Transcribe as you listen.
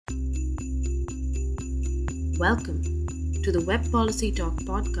Welcome to the Web Policy Talk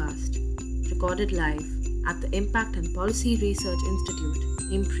podcast, recorded live at the Impact and Policy Research Institute,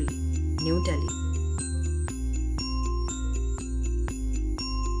 IMPRI, New Delhi.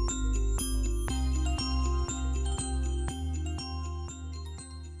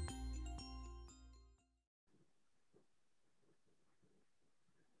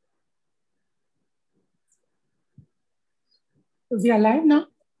 We are live now?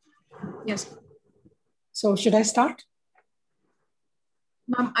 Yes. So should I start?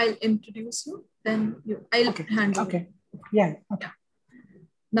 Ma'am, I'll introduce you, then I'll hand over. Okay. Yeah. Okay.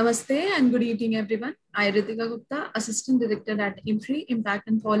 Namaste and good evening, everyone. I, Ritika Gupta, Assistant Director at IMPRI, Impact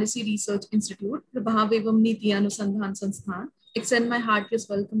and Policy Research Institute, Prabhav Evam Niti Anusandhan Sansthan, extend my heartiest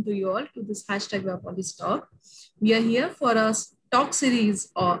welcome to you all to this hashtag Web Policy Talk. We are here for a talk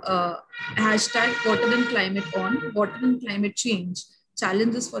series or hashtag Water and Climate on Water and Climate Change,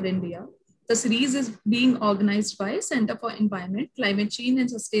 Challenges for India. The series is being organized by Center for Environment, Climate Change and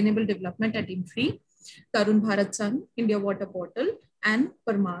Sustainable Development at IMPRI, Tarun Bharat Sun, India Water Portal, and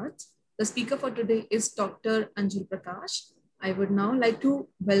Parmarth. The speaker for today is Dr. Anjal Prakash. I would now like to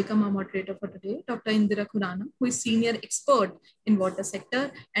welcome our moderator for today, Dr. Indira Khurana, who is Senior Expert in Water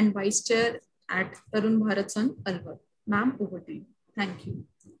Sector and Vice Chair at Tarun Bharat Sun, Alwar. Ma'am, over to you. Thank you.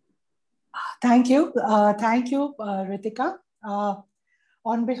 Thank you. Ritika.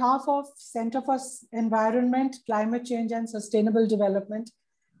 On behalf of Center for Environment, Climate Change and Sustainable Development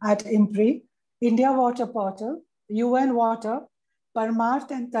at IMPRI, India Water Portal, UN Water, Parmarth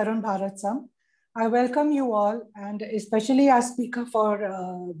and Tarun Bharat Sam, I welcome you all, and especially our speaker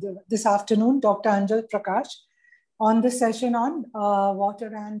for this afternoon, Dr. Anjal Prakash, on this session on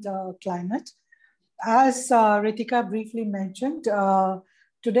water and climate. As Ritika briefly mentioned,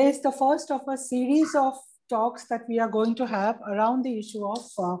 today is the first of a series of talks that we are going to have around the issue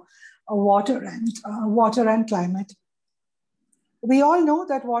of water and climate. We all know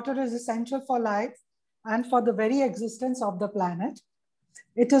that water is essential for life and for the very existence of the planet.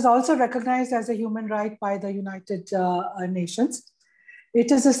 It is also recognized as a human right by the United Nations.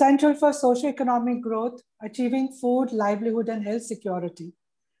 It is essential for socioeconomic growth, achieving food, livelihood, and health security.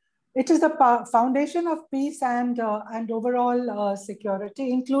 It is the foundation of peace and overall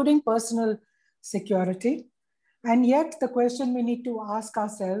security, including personal security. And yet the question we need to ask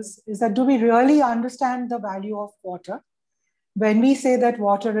ourselves is that, do we really understand the value of water? When we say that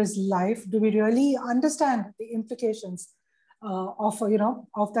water is life, do we really understand the implications of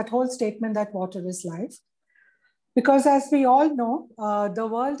that whole statement that water is life? Because as we all know, the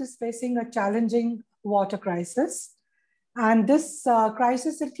world is facing a challenging water crisis. And this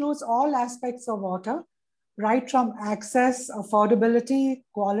crisis includes all aspects of water, right from access, affordability,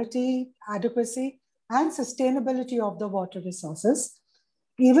 quality, adequacy, and sustainability of the water resources.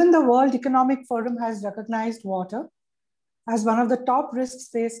 Even the World Economic Forum has recognized water as one of the top risks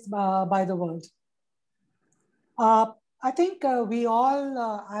faced by the world. I think we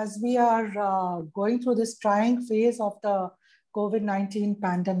all, as we are going through this trying phase of the COVID-19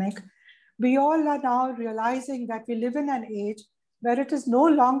 pandemic, we all are now realizing that we live in an age where it is no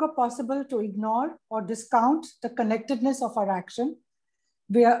longer possible to ignore or discount the connectedness of our action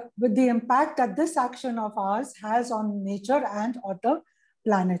with the impact that this action of ours has on nature and on the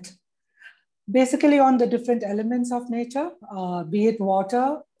planet. Basically on the different elements of nature, be it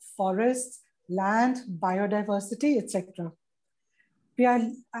water, forests, land, biodiversity, etc. We are,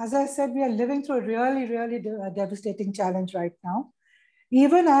 as I said, we are living through a really devastating challenge right now.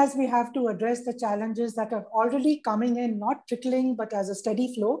 Even as we have to address the challenges that are already coming in, not trickling, but as a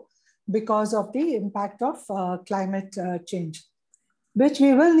steady flow because of the impact of climate change, which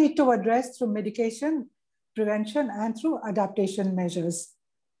we will need to address through mitigation, prevention, and through adaptation measures.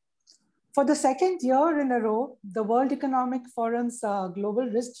 For the second year in a row, the World Economic Forum's Global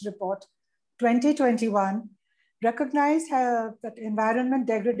Risks Report 2021 recognized that environment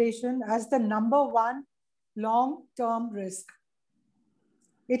degradation as the #1 long-term risk.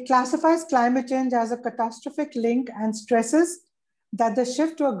 It classifies climate change as a catastrophic link and stresses that the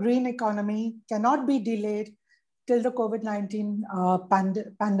shift to a green economy cannot be delayed till the COVID-19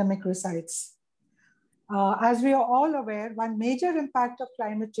 pandemic resides. As we are all aware, one major impact of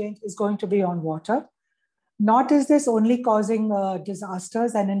climate change is going to be on water. Not is this only causing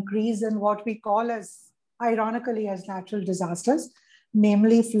disasters and increase in what we call as, ironically, as natural disasters,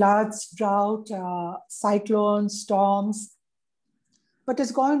 namely floods, drought, cyclones, storms, but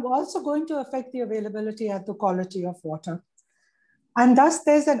it's also going to affect the availability and the quality of water. And thus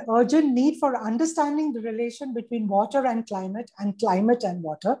there's an urgent need for understanding the relation between water and climate and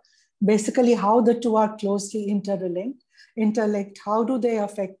water, basically how the two are closely interlinked, how do they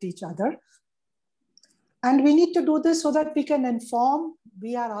affect each other? And we need to do this so that we can inform,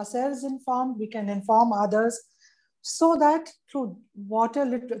 we are ourselves informed, we can inform others, so that through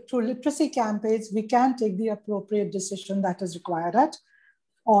through literacy campaigns, we can take the appropriate decision that is required at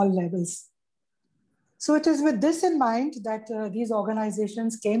all levels. So it is with this in mind that these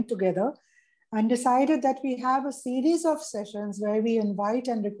organizations came together and decided that we have a series of sessions where we invite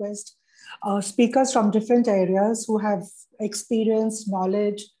and request speakers from different areas who have experience,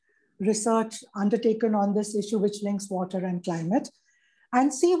 knowledge, research undertaken on this issue, which links water and climate,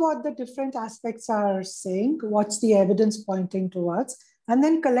 and see what the different aspects are saying, what's the evidence pointing towards, and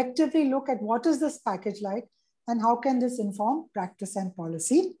then collectively look at what is this package like and how can this inform practice and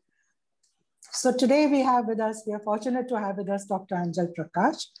policy. So today we are fortunate to have with us Dr. Anjal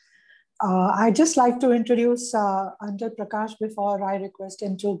Prakash. I'd just like to introduce Anjal Prakash before I request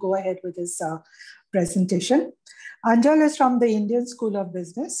him to go ahead with his presentation. Anjal is from the Indian School of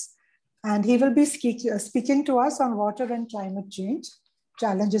Business, and he will be speaking to us on water and climate change,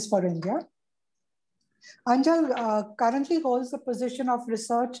 challenges for India. Anjal currently holds the position of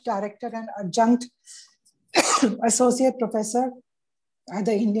Research Director and Adjunct Associate Professor at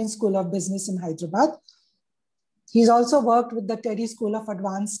the Indian School of Business in Hyderabad. He's also worked with the Teddy School of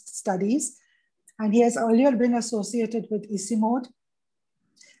Advanced Studies, and he has earlier been associated with ICIMOD,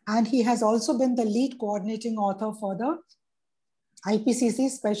 and he has also been the lead coordinating author for the IPCC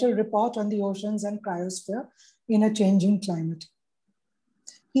Special Report on the Oceans and Cryosphere in a Changing Climate.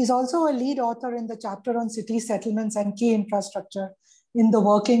 He's also a lead author in the chapter on city settlements and key infrastructure in the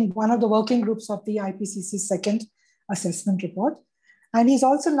one of the working groups of the IPCC's second assessment report. And he's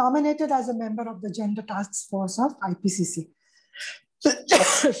also nominated as a member of the Gender Task Force of IPCC.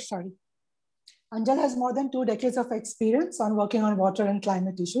 Sorry. Anjal has more than 2 decades of experience on working on water and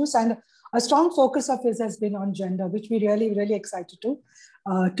climate issues, and a strong focus of his has been on gender, which we really excited to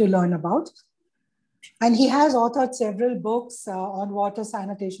learn about. And he has authored several books on water,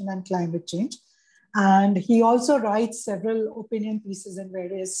 sanitation, and climate change. And he also writes several opinion pieces in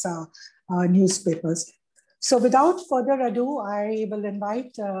various newspapers. So without further ado, I will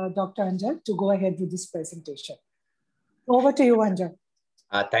invite Dr. Anjal to go ahead with this presentation. Over to you, Anjal.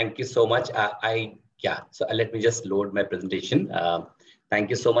 Thank you so much. So let me just load my presentation. Thank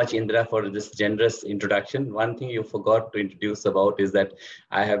you so much, Indra, for this generous introduction. One thing you forgot to introduce about is that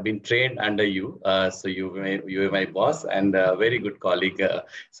I have been trained under you. So you were my boss and a very good colleague.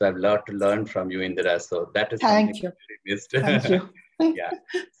 So I've a lot to learn from you, Indra. So that is something I really missed. Thank you. Yeah.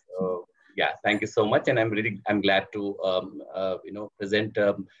 So yeah, thank you so much, and I'm glad to present.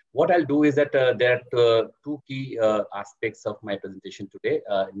 What I'll do is that there are 2 key aspects of my presentation today.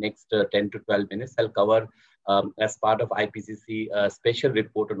 Next 10 to 12 minutes, I'll cover as part of IPCC special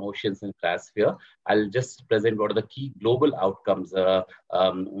report on oceans and cryosphere. I'll just present what are the key global outcomes of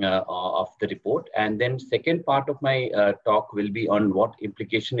the report, and then second part of my talk will be on what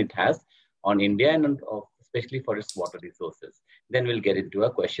implication it has on India and especially for its water resources. Then we'll get into a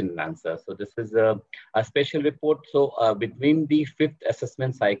question and answer. So this is a special report. So between the 5th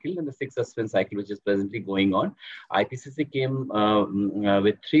assessment cycle and the 6th assessment cycle, which is presently going on, IPCC came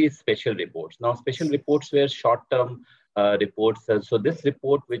with 3 special reports. Now, special reports were short-term reports. So this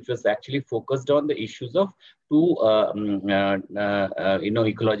report, which was actually focused on the issues of 2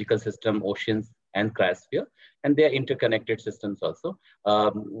 ecological system, oceans and cryosphere, and they are interconnected systems also.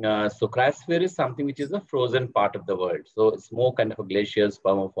 So cryosphere is something which is a frozen part of the world. So it's more kind of a glaciers,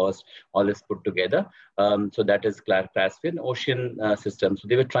 permafrost, all this put together. So that is cryosphere and ocean system. So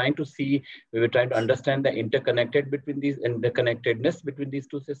we were trying to understand the interconnectedness between these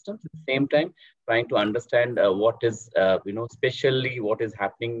 2 systems. At the same time, trying to understand what is, especially what is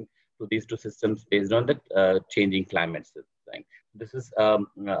happening to these 2 systems based on the changing climate system. This is a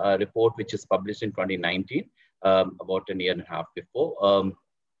report which is published in 2019, about a year and a half before.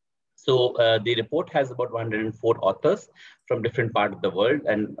 So the report has about 104 authors from different parts of the world.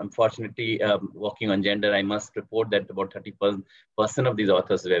 And unfortunately, working on gender, I must report that about 30% of these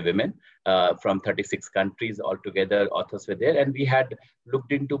authors were women from 36 countries altogether. Authors were there. And we had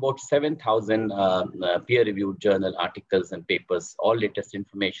looked into about 7,000 peer-reviewed journal articles and papers, all latest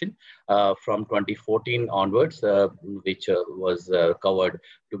information from 2014 onwards, which was covered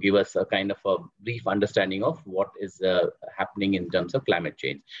to give us a kind of a brief understanding of what is happening in terms of climate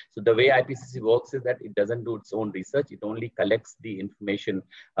change. So the way IPCC works is that it doesn't do its own research. It only collects the information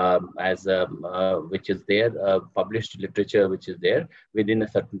which is there, published literature which is there within a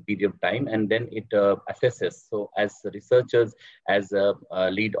certain period of time, and then it assesses. So as researchers, as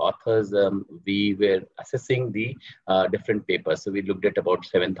lead authors, we were assessing the different papers. So we looked at about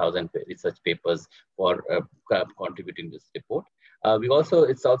 7,000 research papers for contributing this report.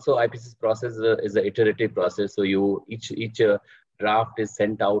 It's also IPCC process is an iterative process. So each draft is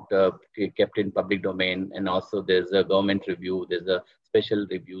sent out, kept in public domain, and also there's a government review, there's a special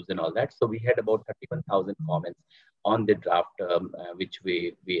reviews and all that. So we had about 31,000 comments on the draft, which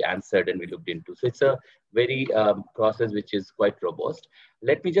we answered and we looked into. So it's a very process which is quite robust.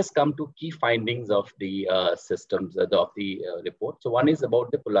 Let me just come to key findings of the systems of the report. So one is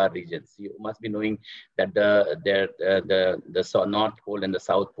about the polar regions. You must be knowing that the North Pole and the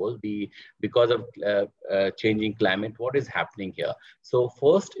South Pole, because of changing climate, what is happening here? So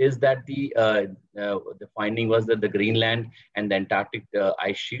first is that the finding was that the Greenland and the Antarctic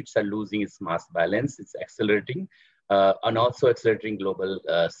ice sheets are losing its mass balance. It's accelerating. And also accelerating global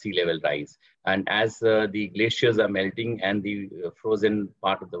sea level rise. And as the glaciers are melting and the frozen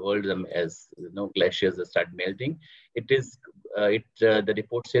part of the world, as glaciers start melting, the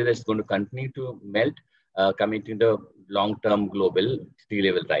report says that it's going to continue to melt, coming to the long-term global sea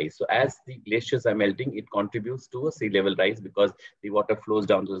level rise. So as the glaciers are melting, it contributes to a sea level rise because the water flows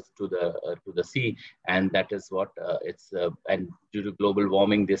down to the sea, and that is what and due to global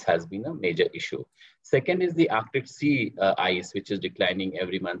warming, this has been a major issue. Second is the Arctic Sea ice, which is declining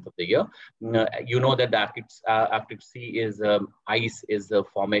every month of the year. You know that the Arctic Sea is ice is a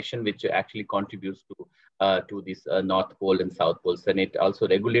formation which actually contributes to this North Pole and South Poles, and it also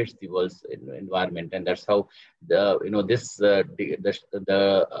regulates the world's environment, and that's how the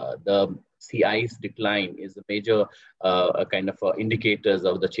sea ice decline is a major kind of indicators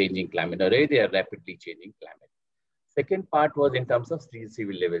of the changing climate. Already they are rapidly changing climate. Second part was in terms of sea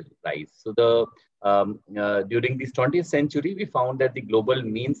level rise. So during this 20th century, we found that the global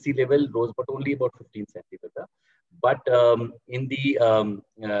mean sea level rose, but only about 15 centimeter. But in the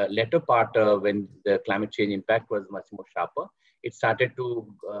latter part, when the climate change impact was much more sharper, it started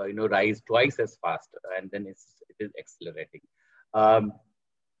to rise twice as fast, and then it is accelerating.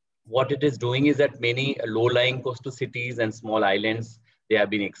 What it is doing is that many low-lying coastal cities and small islands, they have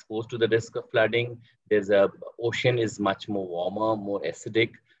been exposed to the risk of flooding. Ocean is much more warmer, more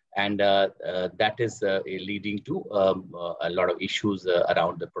acidic, and that is leading to a lot of issues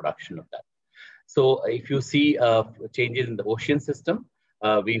around the production of that. So if you see changes in the ocean system,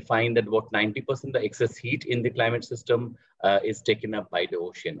 we find that about 90% of the excess heat in the climate system is taken up by the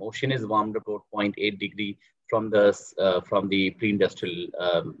ocean. Ocean is warmed about 0.8 degree from the pre-industrial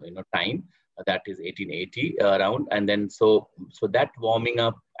time, that is 1880 around, and then so that warming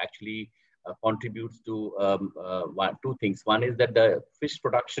up actually contributes to two things. One is that the fish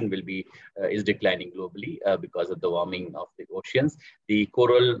production is declining globally because of the warming of the oceans. The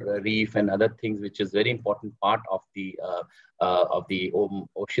coral reef and other things, which is very important part of the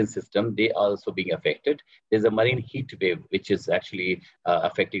ocean system, they are also being affected. There's a marine heat wave, which is actually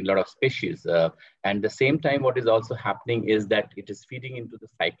affecting a lot of species. And the same time, what is also happening is that it is feeding into the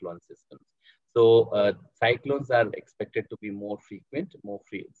cyclone systems. So cyclones are expected to be more frequent, more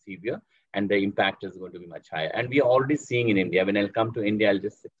severe, and the impact is going to be much higher. And we are already seeing in India. When I'll come to India, I'll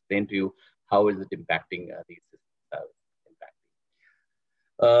just explain to you how is it impacting these systems.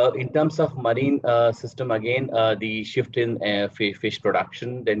 In terms of marine system, again, the shift in fish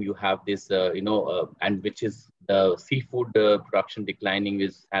production, then you have this, and which is the seafood production declining,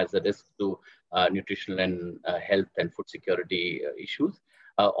 which has a risk to nutritional and health and food security issues.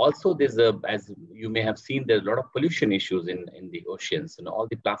 Also, there's as you may have seen, there's a lot of pollution issues in the oceans. All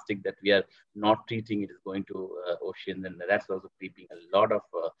the plastic that we are not treating, it is going to ocean, and that's also creating a lot of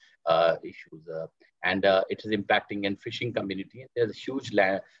issues. And it is impacting in fishing community. There's a huge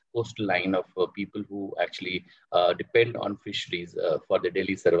coastal line of people who actually depend on fisheries for their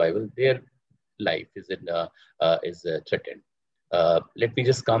daily survival. Their life is threatened. Let me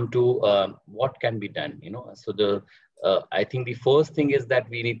just come to what can be done. So I think the first thing is that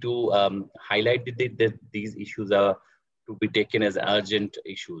we need to highlight that these issues are to be taken as urgent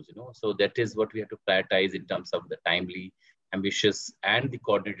issues. So that is what we have to prioritize in terms of the timely, ambitious, and the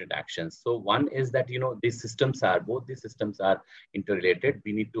coordinated actions. So one is that both these systems are interrelated.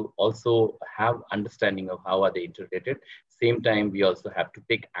 We need to also have understanding of how are they interrelated. Same time, we also have to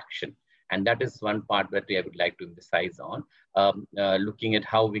take action. And that is one part that I would like to emphasize on, looking at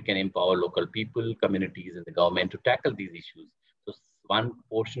how we can empower local people, communities, and the government to tackle these issues. So one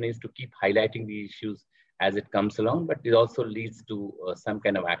portion is to keep highlighting the issues as it comes along, but it also leads to some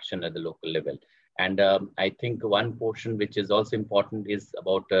kind of action at the local level. And I think one portion which is also important is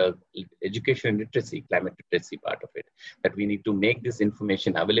about education and literacy, climate literacy part of it, that we need to make this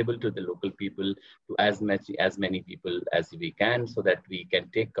information available to the local people, to as many people as we can, so that we can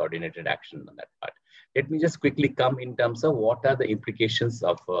take coordinated action on that part. Let me just quickly come in terms of what are the implications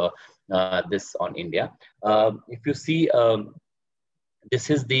of this on India. If you see, This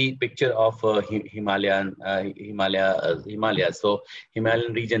is the picture of Himalaya. So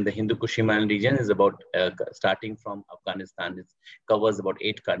Himalayan region, the Hindu Kush Himalayan region is about starting from Afghanistan. It covers about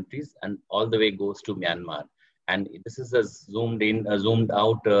 8 countries and all the way goes to Myanmar. And this is a zoomed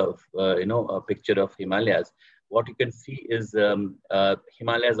out, a picture of Himalayas. What you can see is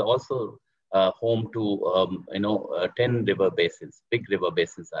Himalayas also home to 10 river basins. Big river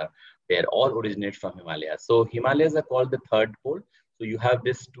basins are there. All originate from Himalayas. So Himalayas are called the third pole. So you have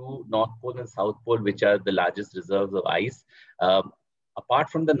these 2 North Pole and South Pole, which are the largest reserves of ice. Apart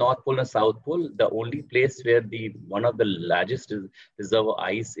from the North Pole and South Pole, the only place where one of the largest reserve of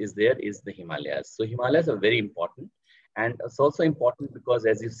ice is there is the Himalayas. So Himalayas are very important. And it's also important because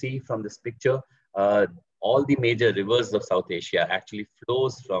as you see from this picture, all the major rivers of South Asia actually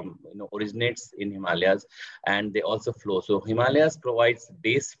flows from, originates in Himalayas, and they also flow. So Himalayas provides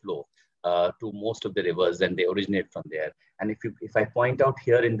base flow to most of the rivers, and they originate from there. And if I point out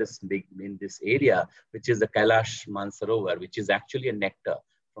here in this area, which is the Kailash Mansarovar, which is actually a nectar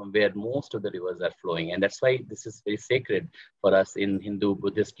from where most of the rivers are flowing. And that's why this is very sacred for us in Hindu,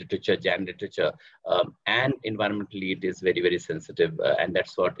 Buddhist literature, Jain literature, and environmentally it is very, very sensitive. And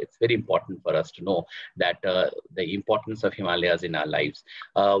that's what it's very important for us to know, that the importance of Himalayas in our lives.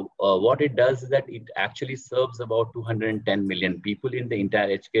 What it does is that it actually serves about 210 million people in the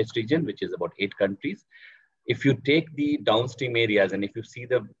entire HKH region, which is about 8 countries. If you take the downstream areas, and if you see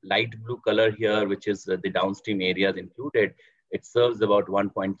the light blue color here, which is the downstream areas included, it serves about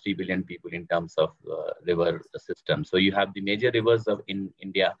 1.3 billion people in terms of river system. So you have the major rivers in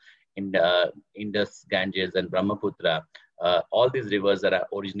India, Indus, Ganges, and Brahmaputra. All these rivers are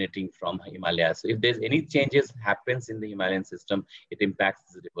originating from Himalayas. So if there's any changes happens in the Himalayan system, it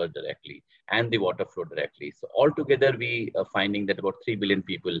impacts the river directly and the water flow directly. So altogether, we are finding that about 3 billion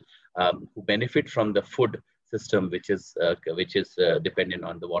people who benefit from the food system, which is dependent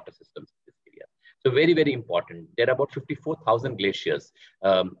on the water systems in this area. So very, very important. There are about 54,000 glaciers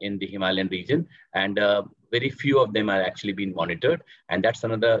in the Himalayan region, and very few of them are actually being monitored. And that's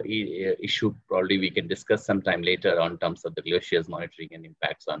another issue probably we can discuss sometime later on terms of the glaciers monitoring and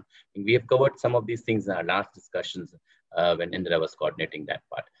impacts on. And we have covered some of these things in our last discussions when Indra was coordinating that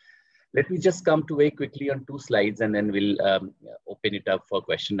part. Let me just come to very quickly on 2 slides, and then we'll open it up for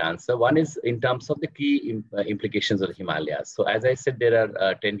question and answer. One is in terms of the key implications of the Himalayas. So as I said, there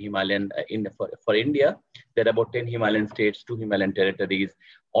are 10 Himalayan, for India, there are about 10 Himalayan states, 2 Himalayan territories.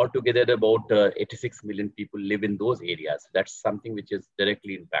 Altogether, about 86 million people live in those areas. That's something which is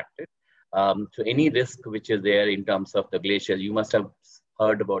directly impacted. So any risk which is there in terms of the glaciers, you must have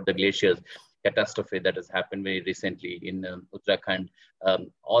heard about the glaciers catastrophe that has happened very recently in Uttarakhand.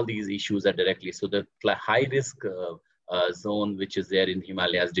 All these issues are directly, so the high risk zone which is there in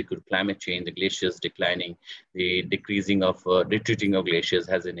Himalayas due to climate change, the glaciers declining, the decreasing of retreating of glaciers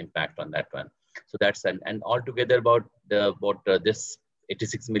has an impact on that one. So that's and altogether about this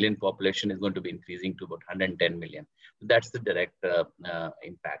 86 million population is going to be increasing to about 110 million. So that's the direct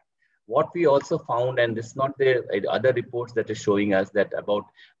impact. What we also found, and this is not the other reports that is showing us that about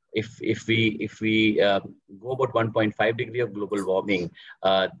if we go about 1.5 degree of global warming,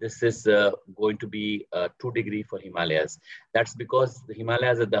 this is going to be 2 degree for Himalayas. That's because the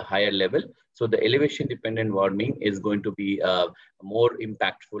Himalayas are the higher level. So the elevation dependent warming is going to be more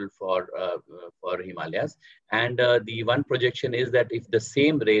impactful for Himalayas. And the one projection is that if the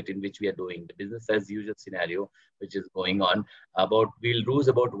same rate in which we are doing the business as usual scenario, which is going on, we'll lose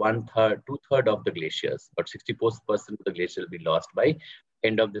about 2/3 of the glaciers, but 64% of the glaciers will be lost by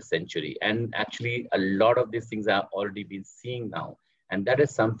end of the century. And actually a lot of these things are already been seeing now. And that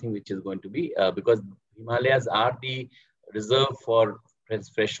is something which is going to be, because Himalayas are the reserve for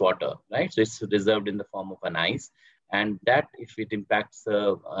fresh water, right? So it's reserved in the form of an ice. And that if it impacts,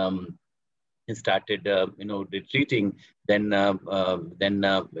 it started, retreating, then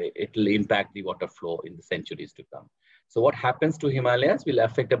it will impact the water flow in the centuries to come. So what happens to Himalayas will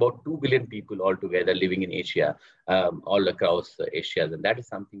affect about 2 billion people altogether living in Asia, all across Asia. And that is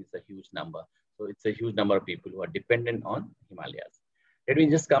something, it's a huge number. So it's a huge number of people who are dependent on Himalayas. Let me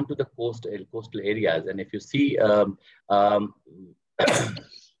just come to the coastal areas. And if you see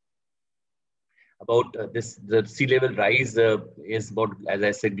about the sea level rise is about, as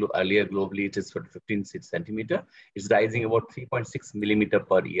I said earlier, globally, it is for 15 centimeter. It's rising about 3.6 millimeter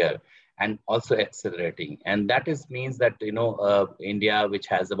per year, and also accelerating. And that means that, India, which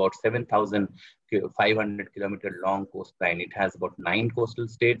has about 7,500 kilometer long coastline, it has about 9 coastal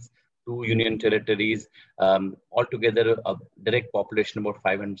states, 2 union territories, altogether a direct population about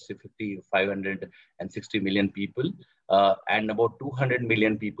 560 million people, and about 200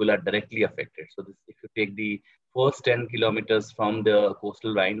 million people are directly affected. So this, if you take the first 10 kilometers from the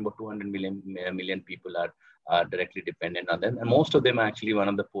coastal line, about 200 million people are directly dependent on them. And most of them are actually one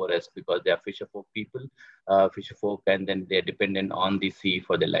of the poorest because they are fisherfolk people, fisherfolk, and then they're dependent on the sea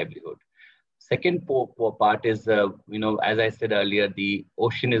for their livelihood. Second poor part is, as I said earlier, the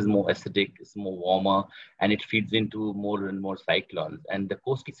ocean is more acidic, it's more warmer, and it feeds into more and more cyclones. And the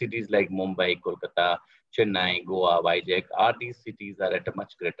coastal cities like Mumbai, Kolkata, Chennai, Goa, Vizag, these cities are at a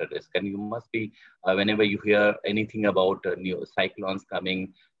much greater risk. And you must be, whenever you hear anything about new cyclones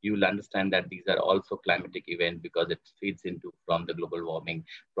coming, you will understand that these are also climatic events because it feeds into from the global warming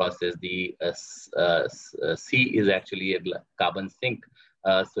process. The sea is actually a carbon sink.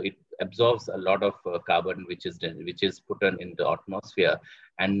 So it absorbs a lot of carbon, which is put in the atmosphere,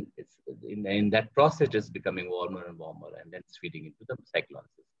 and it's in that process it's becoming warmer and warmer, and then it's feeding into the cyclones.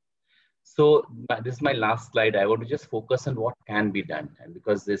 So this is my last slide. I want to just focus on what can be done, and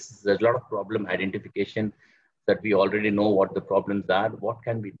because there's a lot of problem identification that we already know what the problems are, what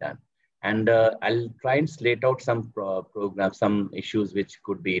can be done. And I'll try and slate out some programs, some issues which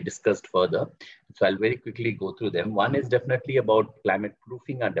could be discussed further. So I'll very quickly go through them. One is definitely about climate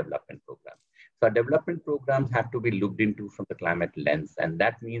proofing our development program. So our development programs have to be looked into from the climate lens. And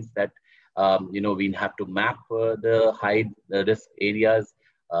that means that, we have to map the high risk areas.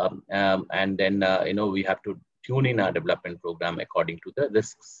 And then, we have to tune in our development program according to the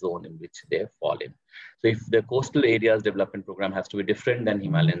risk zone in which they fall in. So if the coastal areas development program has to be different than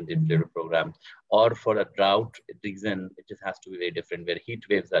Himalayan development program, or for a drought reason, it just has to be very different, where heat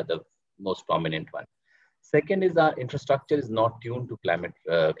waves are the most prominent one. Second is our infrastructure is not tuned to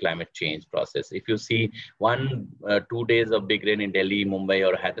climate change process. If you see 2 days of big rain in Delhi, Mumbai,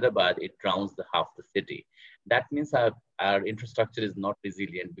 or Hyderabad, it drowns half the city. That means our infrastructure is not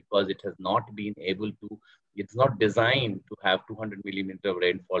resilient because it has not been able to, it's not designed to have 200 millimeter of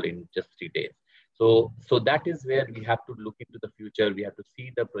rainfall in just 3 days. So that is where we have to look into the future. We have to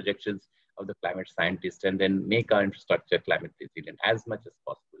see the projections of the climate scientists and then make our infrastructure climate resilient as much as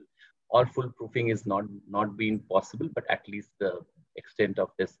possible. All foolproofing is not being possible, but at least the extent of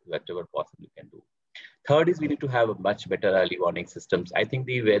this, whatever possible can do. Third is we need to have a much better early warning systems. I think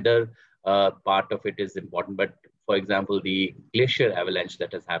the weather part of it is important, but for example, the glacier avalanche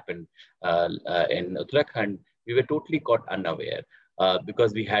that has happened in Uttarakhand, we were totally caught unaware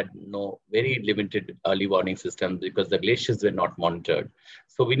because we had no very limited early warning systems because the glaciers were not monitored.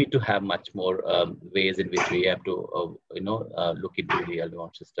 So we need to have much more ways in which we have to, look into the early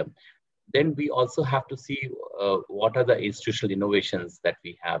warning system. Then we also have to see what are the institutional innovations that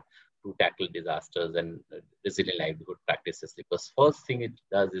we have to tackle disasters and resilient livelihood practices, because first thing it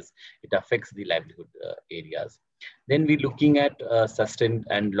does is it affects the livelihood areas. Then we're looking at sustained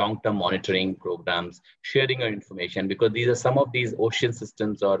and long-term monitoring programs, sharing our information, because these are some of these ocean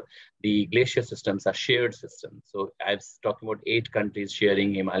systems or the glacier systems are shared systems. So I was talking about 8 countries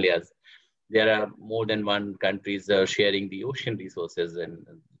sharing Himalayas. There are more than one countries sharing the ocean resources and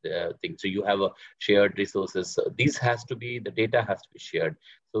things. So you have a shared resources. So these has to be, the data has to be shared.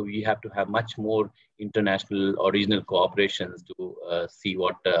 So we have to have much more international or regional cooperations to see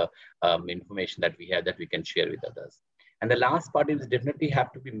what information that we have that we can share with others. And the last part is definitely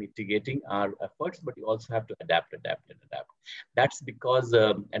have to be mitigating our efforts, but you also have to adapt. That's because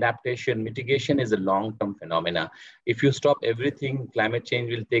mitigation is a long-term phenomena. If you stop everything, climate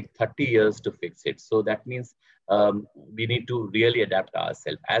change will take 30 years to fix it. So that means we need to really adapt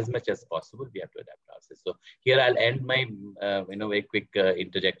ourselves as much as possible. We have to adapt ourselves. So here I'll end my very quick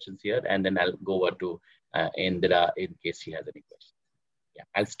interjections here, and then I'll go over to Indira in case she has any questions. Yeah,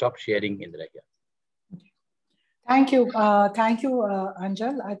 I'll stop sharing, Indira, here. Thank you,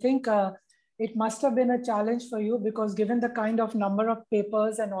 Anjal. I think it must have been a challenge for you because given the kind of number of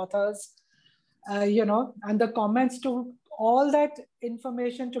papers and authors, and the comments, to all that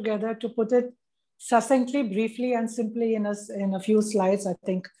information together to put it succinctly, briefly, and simply in a few slides. I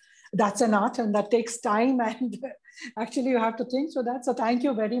think that's an art, and that takes time, and actually you have to think through that. So thank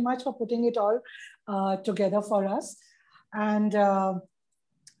you very much for putting it all together for us. And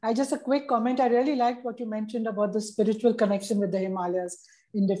just a quick comment. I really liked what you mentioned about the spiritual connection with the Himalayas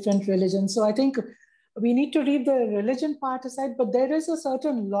in different religions. So I think we need to leave the religion part aside, but there is a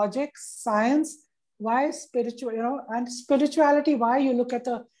certain logic, science, why spiritual, and spirituality, why you look at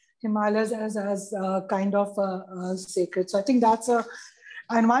the Himalayas as kind of sacred. So I think that's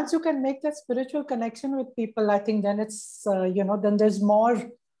and once you can make that spiritual connection with people, I think then it's, then there's more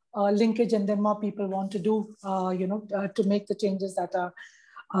linkage, and then more people want to do, to make the changes that are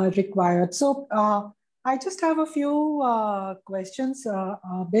required. So I just have a few questions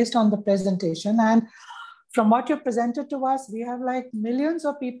based on the presentation. And from what you presented to us, we have like millions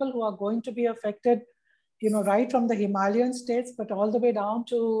of people who are going to be affected, right from the Himalayan states, but all the way down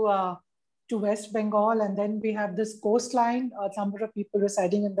to West Bengal, and then we have this coastline. A number of people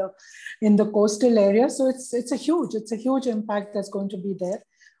residing in the coastal area. So it's a huge impact that's going to be there.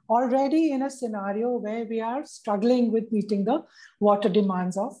 Already in a scenario where we are struggling with meeting the water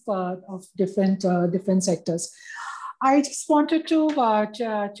demands of different sectors. I just wanted to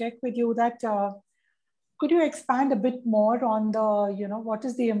check with you that could you expand a bit more on what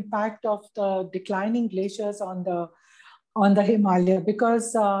is the impact of the declining glaciers on the Himalaya?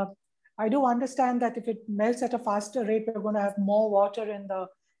 Because I do understand that if it melts at a faster rate, we're going to have more water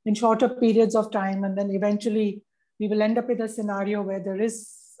in shorter periods of time, and then eventually we will end up in a scenario where there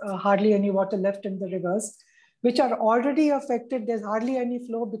is hardly any water left in the rivers, which are already affected. There's hardly any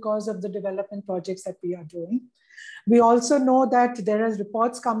flow because of the development projects that we are doing. We also know that there are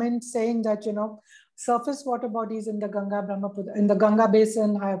reports come in saying that surface water bodies in the Ganga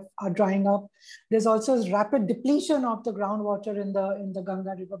basin are drying up. There's also rapid depletion of the groundwater in the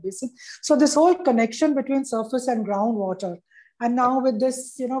Ganga river basin. So this whole connection between surface and groundwater, and now with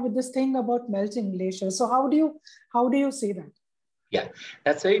this thing about melting glaciers. So how do you see that? Yeah,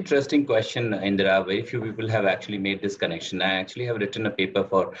 that's an interesting question, Indira. Very few people have actually made this connection. I actually have written a paper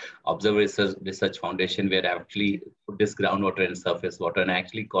for Observer Research Foundation where I actually put this groundwater and surface water, and I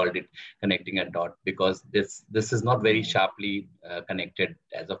actually called it connecting a dot, because this is not very sharply connected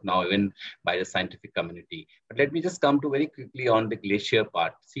as of now, even by the scientific community. But let me just come to very quickly on the glacier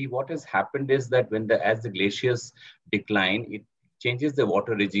part. See, what has happened is that as the glaciers decline, it changes the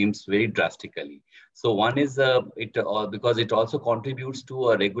water regimes very drastically. So one is because it also contributes to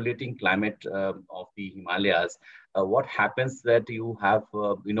a regulating climate of the Himalayas. What happens that you have,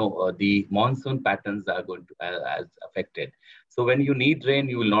 the monsoon patterns are going to as affected. So when you need rain,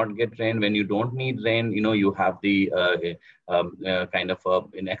 you will not get rain. When you don't need rain, you have the kind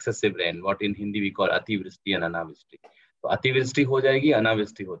of in excessive rain, what in Hindi we call Ativristi and Anavristi. So अतिवृष्टि हो जाएगी,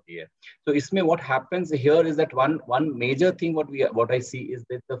 अनावृष्टि होती है. So इसमें what happens here is that one major thing what I see is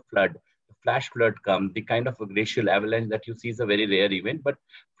that the flash flood comes. The kind of a glacial avalanche that you see is a very rare event, but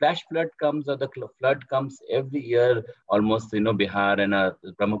flash flood comes, or the flood comes every year, almost, Bihar and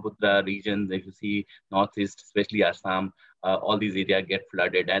Brahmaputra regions. If you see northeast, especially Assam, all these areas get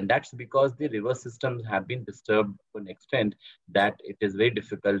flooded, and that's because the river systems have been disturbed to an extent that it is very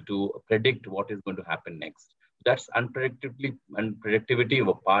difficult to predict what is going to happen next. That's unpredictability of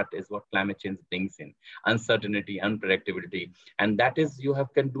a part is what climate change brings in. Uncertainty, unpredictability. And that is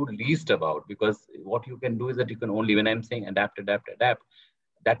can do least about, because what you can do is that you can only, when I'm saying adapt,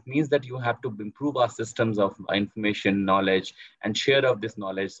 that means that you have to improve our systems of information, knowledge, and share of this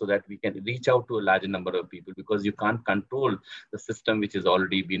knowledge so that we can reach out to a larger number of people, because you can't control the system which has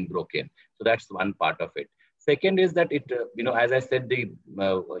already been broken. So that's one part of it. Second is that as I said, the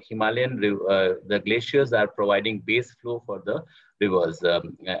the glaciers are providing base flow for the rivers,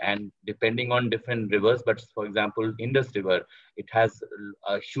 and depending on different rivers, but for example, Indus River, it has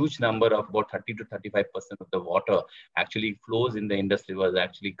a huge number of about 30 to 35% of the water actually flows in the Indus River that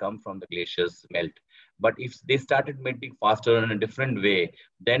actually come from the glaciers melt. But if they started melting faster in a different way,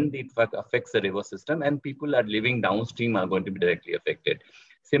 then it affects the river system, and people are living downstream are going to be directly affected.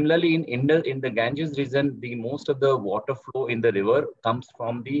 Similarly, in the Ganges region, most of the water flow in the river comes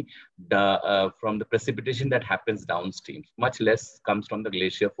from the precipitation that happens downstream. Much less comes from the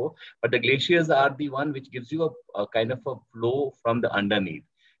glacier flow, but the glaciers are the one which gives you a kind of a flow from the underneath.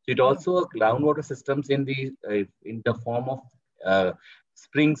 So it also groundwater systems in the form of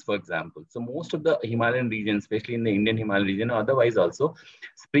springs, for example. So most of the Himalayan region, especially in the Indian Himalayan region, or otherwise also,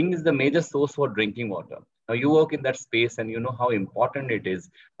 spring is the major source for drinking water. Now you work in that space and you know how important it is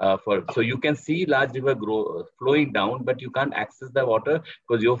so you can see large river flowing down, but you can't access the water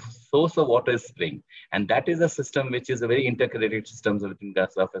because your source of water is spring. And that is a system which is a very interconnected system within the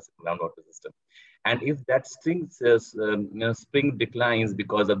surface groundwater system. And if that spring declines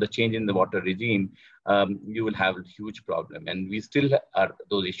because of the change in the water regime, you will have a huge problem. And we still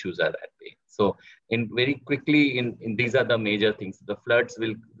those issues are at play. So very quickly, these are the major things. The floods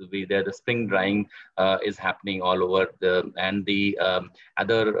will be there. The spring drying is happening all over, and the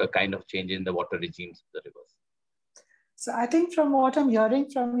other kind of change in the water regimes of the rivers. So I think from what I'm hearing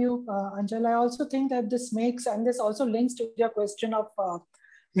from you, Anjal, I also think that this also links to your question of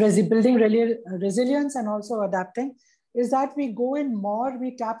building resilience and also adapting, is that we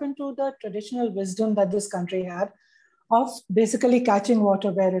tap into the traditional wisdom that this country had of basically catching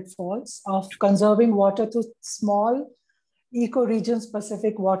water where it falls, of conserving water through small eco-region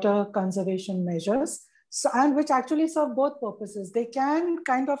specific water conservation measures, so, and which actually serve both purposes. They can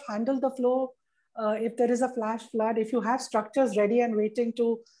kind of handle the flow if there is a flash flood. If you have structures ready and waiting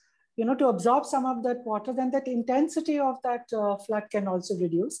to, to absorb some of that water, then that intensity of that flood can also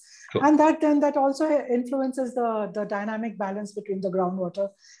reduce. True. And that also influences the dynamic balance between the groundwater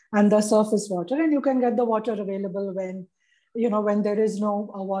and the surface water. And you can get the water available when, when there is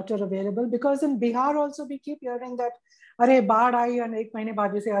no water available. Because in Bihar also we keep hearing that, "Arey, baad aayi and ek mahine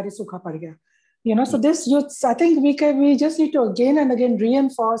baad se arey sukha pad gaya." So this, I think we just need to again and again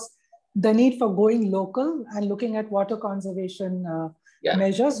reinforce the need for going local and looking at water conservation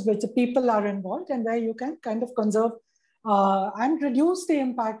measures which people are involved, and where you can kind of conserve and reduce the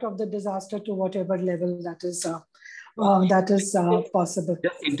impact of the disaster to whatever level that is possible.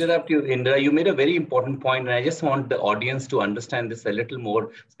 Just interrupt you, Indra. You made a very important point, and I just want the audience to understand this a little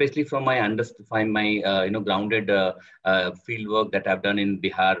more, especially from my grounded field work that I've done in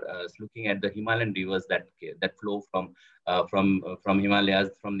Bihar, looking at the Himalayan rivers that flow from Himalayas,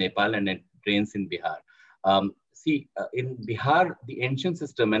 from Nepal, and it drains in Bihar. In Bihar, the ancient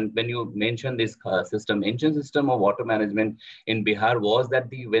system, and when you mention this ancient system of water management in Bihar was that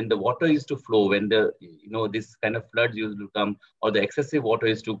when the water used to flow, when this kind of floods used to come, or the excessive water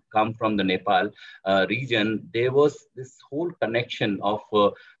used to come from the Nepal region, there was this whole connection of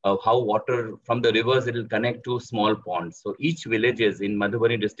how water from the rivers, it will connect to small ponds. So each villages in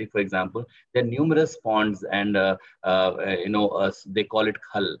Madhubani district, for example, there are numerous ponds, and they call it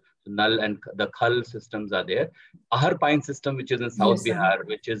khal. Null and the Khal systems are there. Ahar Pine system, which is in South Bihar,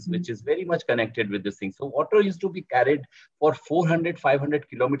 which is very much connected with this thing. So water used to be carried for 400, 500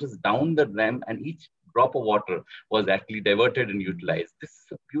 kilometers down the dam, and each drop of water was actually diverted and utilized. This is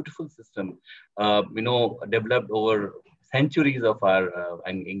a beautiful system, developed over centuries of our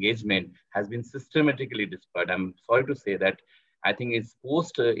engagement, has been systematically destroyed. I'm sorry to say that. I think it's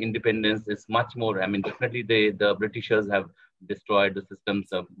post-independence is much more. I mean, definitely the Britishers have destroyed the systems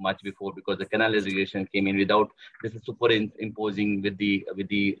much before, because the canal irrigation came in without this is superimposing with the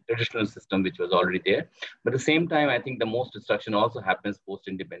traditional system which was already there. But at the same time, I think the most destruction also happens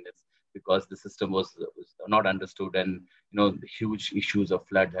post-independence, because the system was not understood, and huge issues of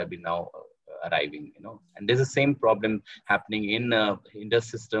flood have been now arriving, and there's the same problem happening in Indus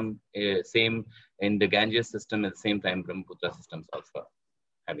system, same in the Ganges system, at the same time Brahmaputra systems also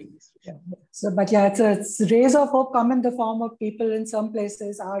having these. Yeah. So, but yeah, it's rays of hope come in the form of people in some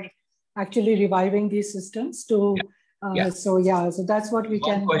places are actually reviving these systems to. So that's what we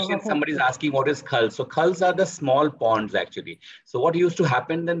can. One question somebody's asking, what is khals? So khals are the small ponds actually. So what used to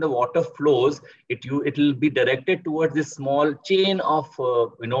happen when the water flows, it will be directed towards this small chain of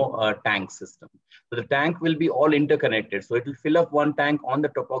tank system. So the tank will be all interconnected. So it will fill up one tank on the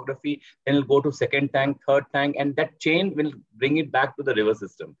topography, then it'll go to second tank, third tank, and that chain will bring it back to the river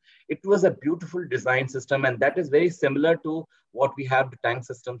system. It was a beautiful design system, and that is very similar to what we have the tank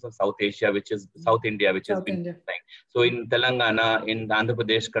systems of South Asia, which is South India, which has been designed. So in Telangana, in Andhra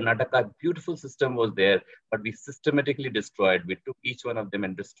Pradesh, Karnataka, a beautiful system was there, but we systematically destroyed. We took each one of them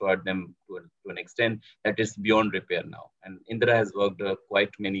and destroyed them to an extent that is beyond repair now. And Indra has worked quite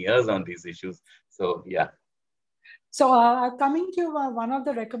many years on these issues. So, yeah. So coming to one of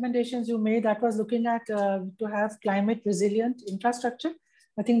the recommendations you made, that was looking at to have climate resilient infrastructure.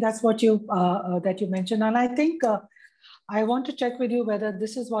 I think that's what you mentioned. And I think I want to check with you whether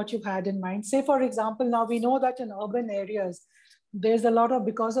this is what you had in mind. Say, for example, now we know that in urban areas, there's a lot of,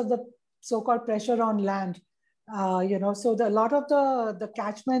 because of the so-called pressure on land, so a lot of the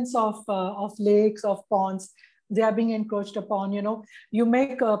catchments of lakes, of ponds, they are being encroached upon. You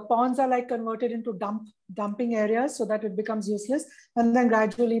make ponds are like converted into dumping areas so that it becomes useless. And then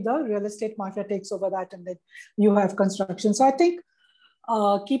gradually the real estate mafia takes over that, and then you have construction. So I think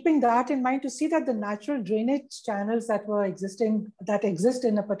keeping that in mind, to see that the natural drainage channels that exist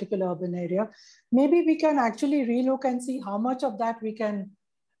in a particular urban area, maybe we can actually relook and see how much of that we can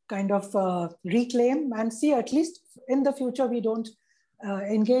kind of reclaim, and see at least in the future we don't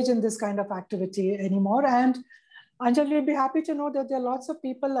engage in this kind of activity anymore. And Anjal, we'll be happy to know that there are lots of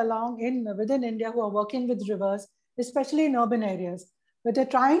people within India who are working with rivers, especially in urban areas, but they're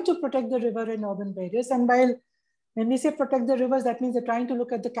trying to protect the river in urban areas. And when we say protect the rivers, that means they're trying to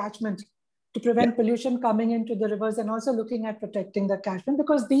look at the catchment to prevent pollution coming into the rivers, and also looking at protecting the catchment,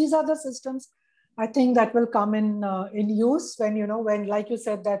 because these are the systems I think that will come in use when, like you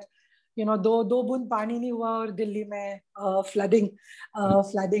said, that दो बूंद पानी नहीं हुआ और दिल्ली में flooding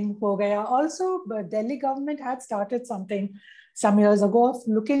हो गया. Also, Delhi government had started something some years ago of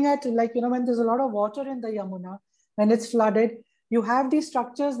looking at, when there's a lot of water in the Yamuna, when it's flooded, you have these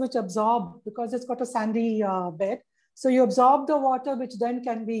structures which absorb, because it's got a sandy bed. So you absorb the water, which then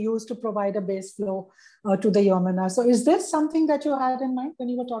can be used to provide a base flow to the Yamuna. So is this something that you had in mind when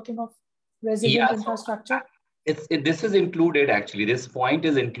you were talking of resilient Yeah, so infrastructure? this is included actually. This point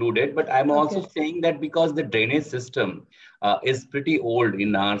is included, but I'm also Okay. saying that because the drainage system is pretty old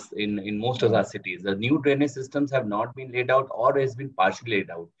in in most of our cities, the new drainage systems have not been laid out or has been partially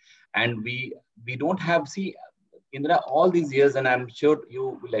laid out, and we don't have Indra, all these years, and I'm sure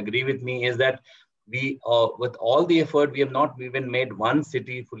you will agree with me, is that we, with all the effort, we have not even made one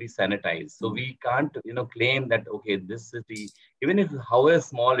city fully sanitized. So we can't, claim that, okay, this city, even if however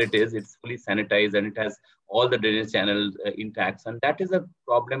small it is, it's fully sanitized and it has all the drainage channels intact. And that is a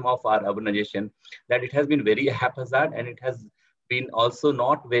problem of our urbanization, that it has been very haphazard and it has been also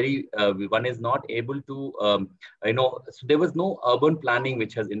not very, one is not able to, so there was no urban planning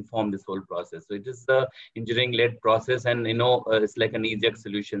which has informed this whole process. So it is the engineering-led process, and it's like an easy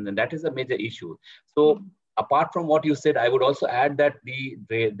solution, and that is a major issue. So apart from what you said, I would also add that the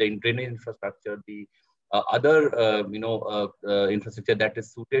drainage infrastructure, the other infrastructure that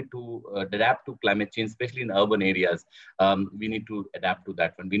is suited to adapt to climate change, especially in urban areas, we need to adapt to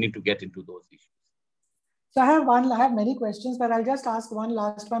that one. We need to get into those issues. So I have many questions, but I'll just ask one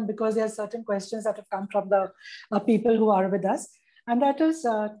last one because there are certain questions that have come from the people who are with us. And that is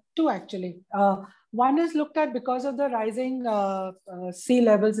two actually. One is looked at because of the rising sea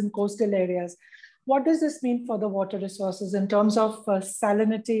levels in coastal areas. What does this mean for the water resources in terms of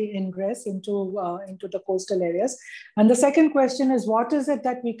salinity ingress into the coastal areas? And the second question is, what is it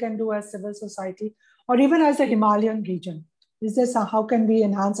that we can do as civil society or even as the Himalayan region? Is this how can we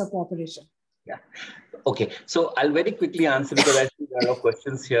enhance our cooperation? Yeah. Okay. So I'll very quickly answer because I think there are a lot of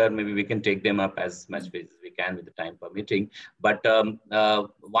questions here. Maybe we can take them up as much as we can with the time permitting. But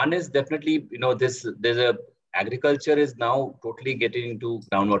one is definitely, there's a agriculture is now totally getting into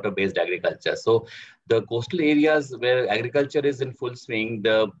groundwater-based agriculture. So the coastal areas where agriculture is in full swing,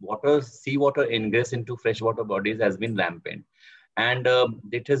 the seawater ingress into freshwater bodies has been rampant. And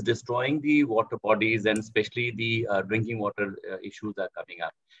it is destroying the water bodies, and especially the drinking water issues are coming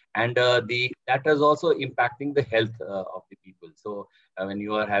up. And that is also impacting the health of the people. So when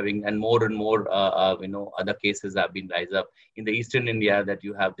you are having, and more, other cases have been rise up in the Eastern India, that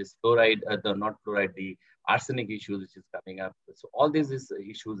you have this fluoride, the arsenic issues which is coming up. So all these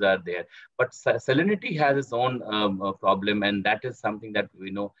issues are there. But salinity has its own problem, and that is something that we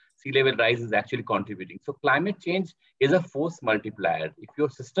know sea level rise is actually contributing. So climate change is a force multiplier. If your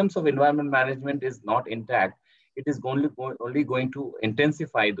systems of environment management is not intact, it is only going to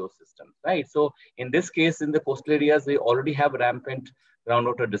intensify those systems, right? So in this case, in the coastal areas, they already have rampant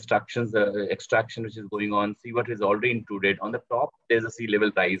groundwater destructions, extraction which is going on. Seawater is already intruded. On the top, there's a sea level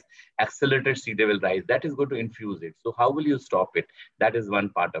rise, accelerated sea level rise. That is going to infuse it. So how will you stop it? That is one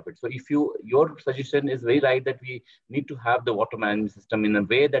part of it. So if your suggestion is very right, that we need to have the water management system in a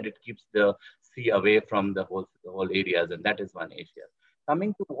way that it keeps the sea away from the whole areas, and that is one area.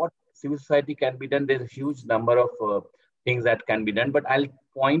 Coming to what civil society can be done, there's a huge number of things that can be done, but I'll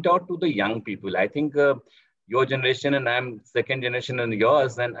point out to the young people. I think your generation, and I'm second generation and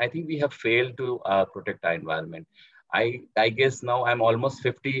yours, and I think we have failed to protect our environment. I guess now I'm almost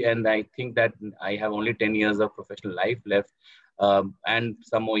 50, and I think that I have only 10 years of professional life left, and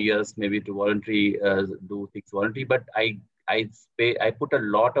some more years maybe to do things voluntary. But I put a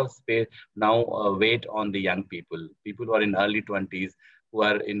lot of space now, weight on the young people who are in early 20s, who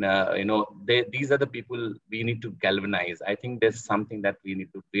are in, these are the people we need to galvanize. I think there's something that we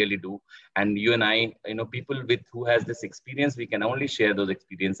need to really do. And you and I, people who has this experience, we can only share those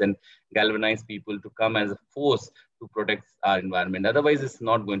experience and galvanize people to come as a force to protect our environment. Otherwise, it's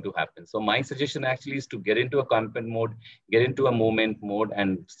not going to happen. So my suggestion actually is to get into a campaign mode, get into a movement mode,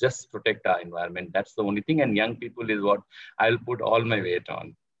 and just protect our environment. That's the only thing. And young people is what I'll put all my weight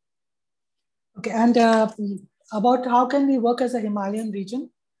on. Okay, and about how can we work as a Himalayan region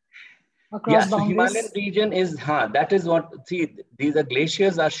across boundaries? So Himalayan region is, that is what, see, these are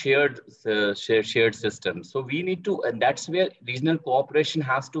glaciers are shared systems. So we need to, and that's where regional cooperation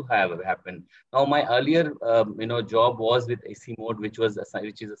has to happen. Now, my earlier, job was with AC Mode, which is a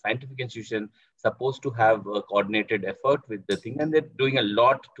scientific institution supposed to have a coordinated effort with the thing, and they're doing a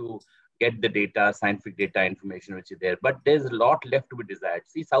lot to get the data, scientific data information, which is there. But there's a lot left to be desired.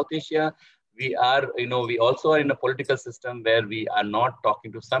 See, South Asia, we also are in a political system where we are not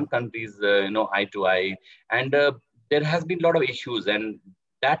talking to some countries, eye to eye. And there has been a lot of issues, and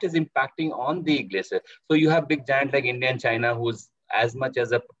that is impacting on the glacier. So you have big giants like India and China, who's as much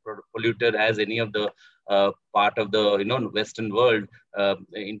as a polluter as any of the part of the Western world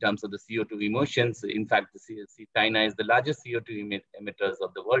in terms of the CO2 emissions. In fact, China is the largest CO2 emitters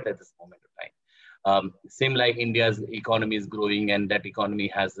of the world at this moment of time. Same like India's economy is growing, and that economy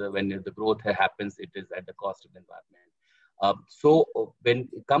has, when the growth happens, it is at the cost of the environment. So when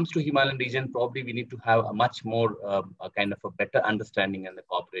it comes to Himalayan region, probably we need to have a much more a kind of a better understanding and the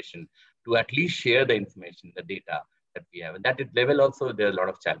cooperation to at least share the information, the data that we have. And that level also, there are a lot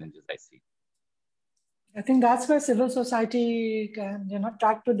of challenges I see. I think that's where civil society can,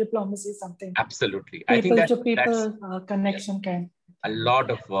 track to diplomacy, something. Absolutely. People I think to people connection can. A lot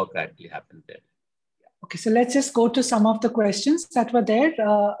of work actually happens there. Okay, so let's just go to some of the questions that were there.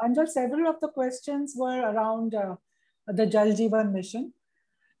 Anjal, several of the questions were around the Jal Jeevan mission.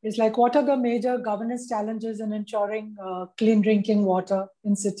 It's like, what are the major governance challenges in ensuring clean drinking water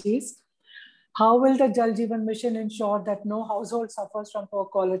in cities? How will the Jal Jeevan mission ensure that no household suffers from poor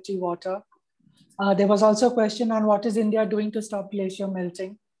quality water? There was also a question on what is India doing to stop glacier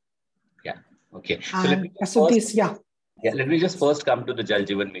melting? Yeah, okay. Let me just first come to the Jal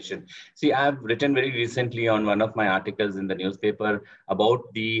Jeevan mission. See, I've written very recently on one of my articles in the newspaper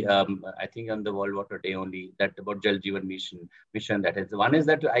about the, I think on the World Water Day only, that about Jal Jeevan mission. That is, one is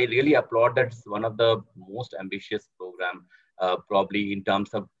that I really applaud that it's one of the most ambitious program, probably in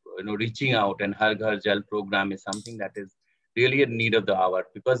terms of reaching out, and Har Ghar Jal program is something that is really a need of the hour,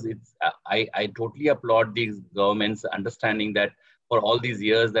 because it's I totally applaud these governments understanding that for all these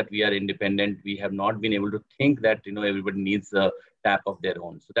years that we are independent, we have not been able to think that everybody needs a tap of their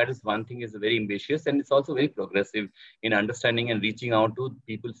own. So that is one thing, is very ambitious, and it's also very progressive in understanding and reaching out to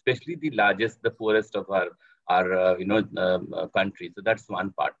people, especially the largest, the poorest of our country. So that's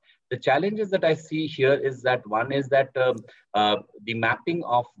one part. The challenges that I see here is that one is that the mapping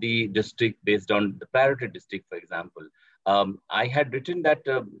of the district based on the priority district, for example. I had written that,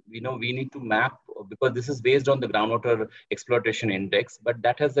 we need to map, because this is based on the groundwater exploitation index, but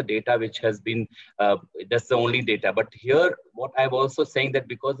that has the data which has been, that's the only data. But here, what I'm also saying that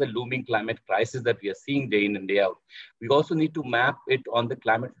because the looming climate crisis that we are seeing day in and day out, we also need to map it on the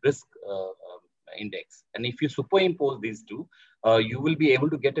climate risk index. And if you superimpose these two, you will be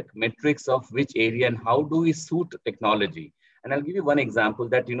able to get a matrix of which area and how do we suit technology. And I'll give you one example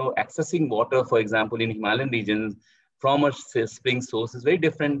that, accessing water, for example, in Himalayan regions, from a spring source is very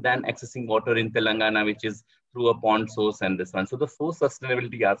different than accessing water in Telangana, which is through a pond source and this one. So the source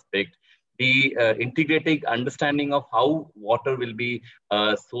sustainability aspect, the integrated understanding of how water will be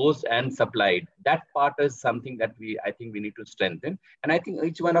sourced and supplied, that part is something that I think we need to strengthen. And I think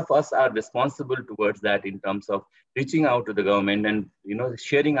each one of us are responsible towards that in terms of reaching out to the government and,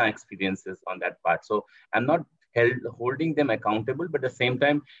 sharing our experiences on that part. So I'm not holding them accountable, but at the same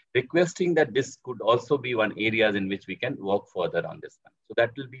time requesting that this could also be one areas in which we can work further on this one. So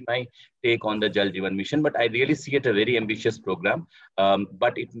that will be my take on the Jal Jeevan mission. But I really see it a very ambitious program,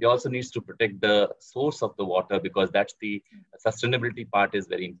 but it also needs to protect the source of the water, because that's the sustainability part is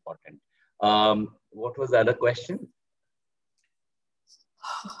very important. What was the other question?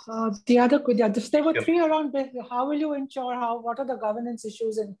 There were three around. How will you ensure, what are the governance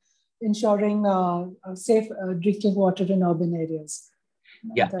issues in ensuring safe drinking water in urban areas?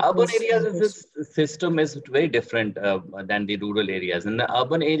 Yeah, urban areas, this system is very different than the rural areas. In the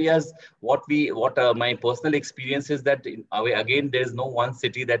urban areas, what my personal experience is that, again, there is no one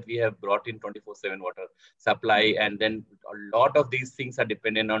city that we have brought in 24/7 water supply. And then a lot of these things are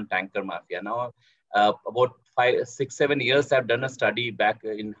dependent on tanker mafia. Now, about 5, 6, 7 years, I've done a study back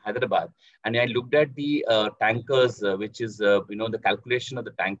in Hyderabad, and I looked at the tankers, which is, the calculation of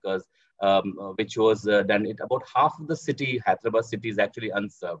the tankers, which was done. About half of the city, Hyderabad city, is actually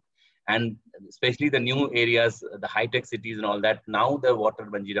unserved. And especially the new areas, the high-tech cities and all that, now the water,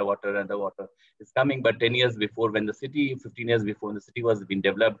 Manjira water and the water is coming. But 10 years before, 15 years before, when the city was being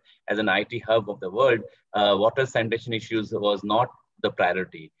developed as an IT hub of the world, water sanitation issues was not the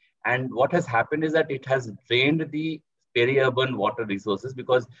priority. And what has happened is that it has drained the peri-urban water resources,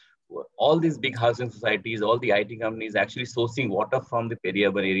 because all these big housing societies, all the IT companies actually sourcing water from the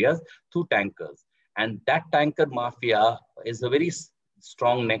peri-urban areas through tankers. And that tanker mafia is a very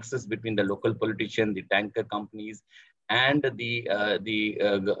strong nexus between the local politician, the tanker companies, and the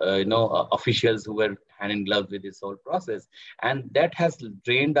officials who were hand in glove with this whole process. And that has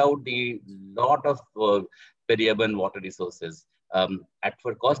drained out the lot of peri-urban water resources. At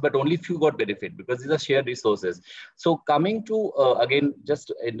for cost, but only few got benefit, because these are shared resources. So coming to, again, just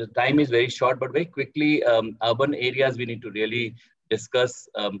the time is very short, but very quickly, urban areas, we need to really discuss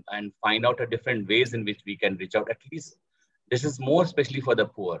and find out different ways in which we can reach out. At least this is more especially for the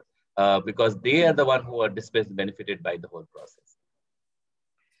poor, because they are the one who are displaced, benefited by the whole process.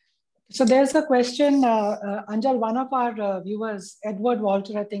 So there's a question, Anjal, one of our viewers, Edward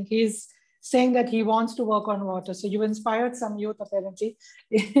Walter, I think he's saying that he wants to work on water. So you inspired some youth apparently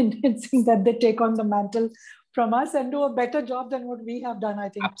in saying that they take on the mantle from us and do a better job than what we have done, I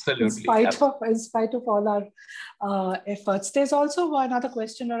think. Absolutely. In spite of all our efforts. There's also another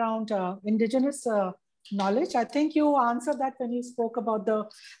question around indigenous knowledge. I think you answered that when you spoke about the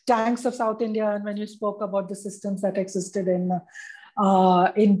tanks of South India and when you spoke about the systems that existed in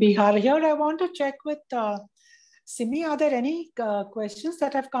Bihar. Here, I want to check with Simi, are there any questions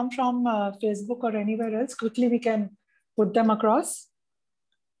that have come from Facebook or anywhere else? Quickly, we can put them across.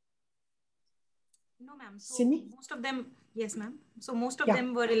 No, ma'am. So Simi? most of them, yes, ma'am. So most of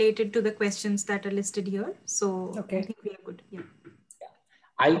them were related to the questions that are listed here. So I think we are good. Yeah.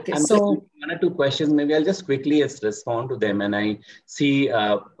 I'm just one or two questions. Maybe I'll just quickly respond to them. And I see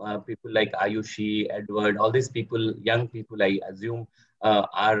people like Ayushi, Edward, all these people, young people, I assume,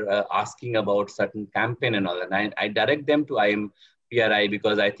 are asking about certain campaign and all. And I direct them to IMPRI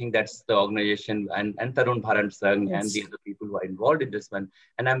because I think that's the organization and Tarun Bharat Sangh and the other people who are involved in this one.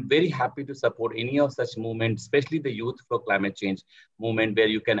 And I'm very happy to support any of such movements, especially the Youth for Climate Change movement, where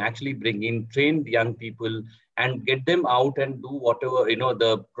you can actually bring in trained young people and get them out and do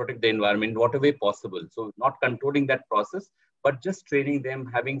whatever, protect the environment, whatever way possible. So not controlling that process, but just training them,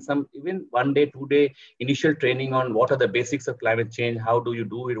 having some even 1 day, 2 day initial training on what are the basics of climate change, how do you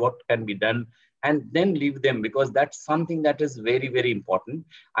do it, what can be done, and then leave them, because that's something that is very, very important.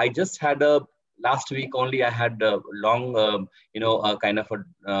 I just had last week only, I had a long, kind of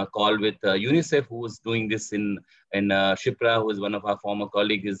a call with UNICEF, who was doing this in Shipra, who is one of our former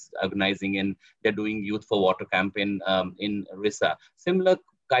colleagues, is organizing, and they're doing Youth for Water campaign in Risa. Similar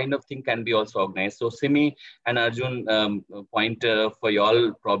kind of thing can be also organized. So Simi and Arjun, point for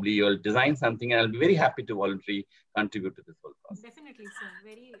y'all, probably you'll design something, and I'll be very happy to voluntarily contribute to this whole process. Definitely, sir.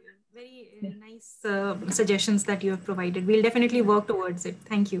 Very, very nice suggestions that you have provided. We'll definitely work towards it.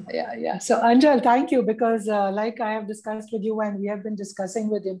 Thank you. Yeah. So Anjal, thank you, because like I have discussed with you and we have been discussing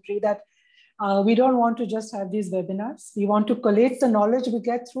with IMPRI that we don't want to just have these webinars. We want to collate the knowledge we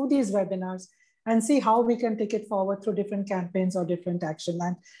get through these webinars and see how we can take it forward through different campaigns or different action.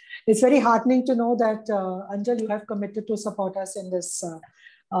 And it's very heartening to know that Anjal, you have committed to support us in this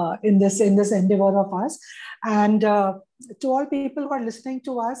endeavor of us. And to all people who are listening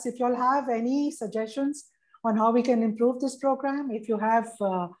to us, if you all have any suggestions on how we can improve this program, if you have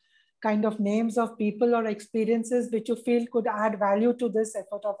kind of names of people or experiences which you feel could add value to this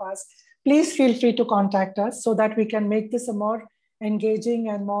effort of us, please feel free to contact us so that we can make this a more engaging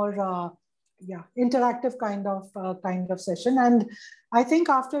and more interactive kind of session. And I think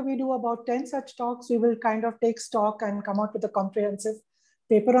after we do about 10 such talks, we will kind of take stock and come out with a comprehensive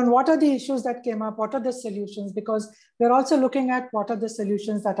paper on what are the issues that came up, what are the solutions, because we're also looking at what are the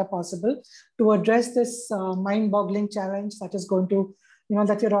solutions that are possible to address this mind-boggling challenge that is going to,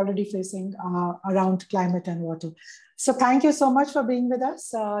 that you're already facing around climate and water. So thank you so much for being with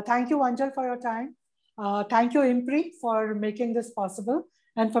us. Thank you, Anjal, for your time. Thank you, IMPRI, for making this possible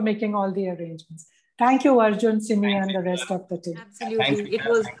and for making all the arrangements. Thank you, Arjun, Simi, and the rest of the team. Absolutely. It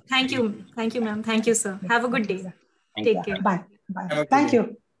was, thank you. Thank you, ma'am. Thank you, sir. Have a good day. Take care. Bye. Bye. Thank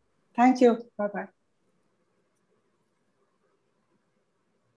you. Thank you. Bye-bye.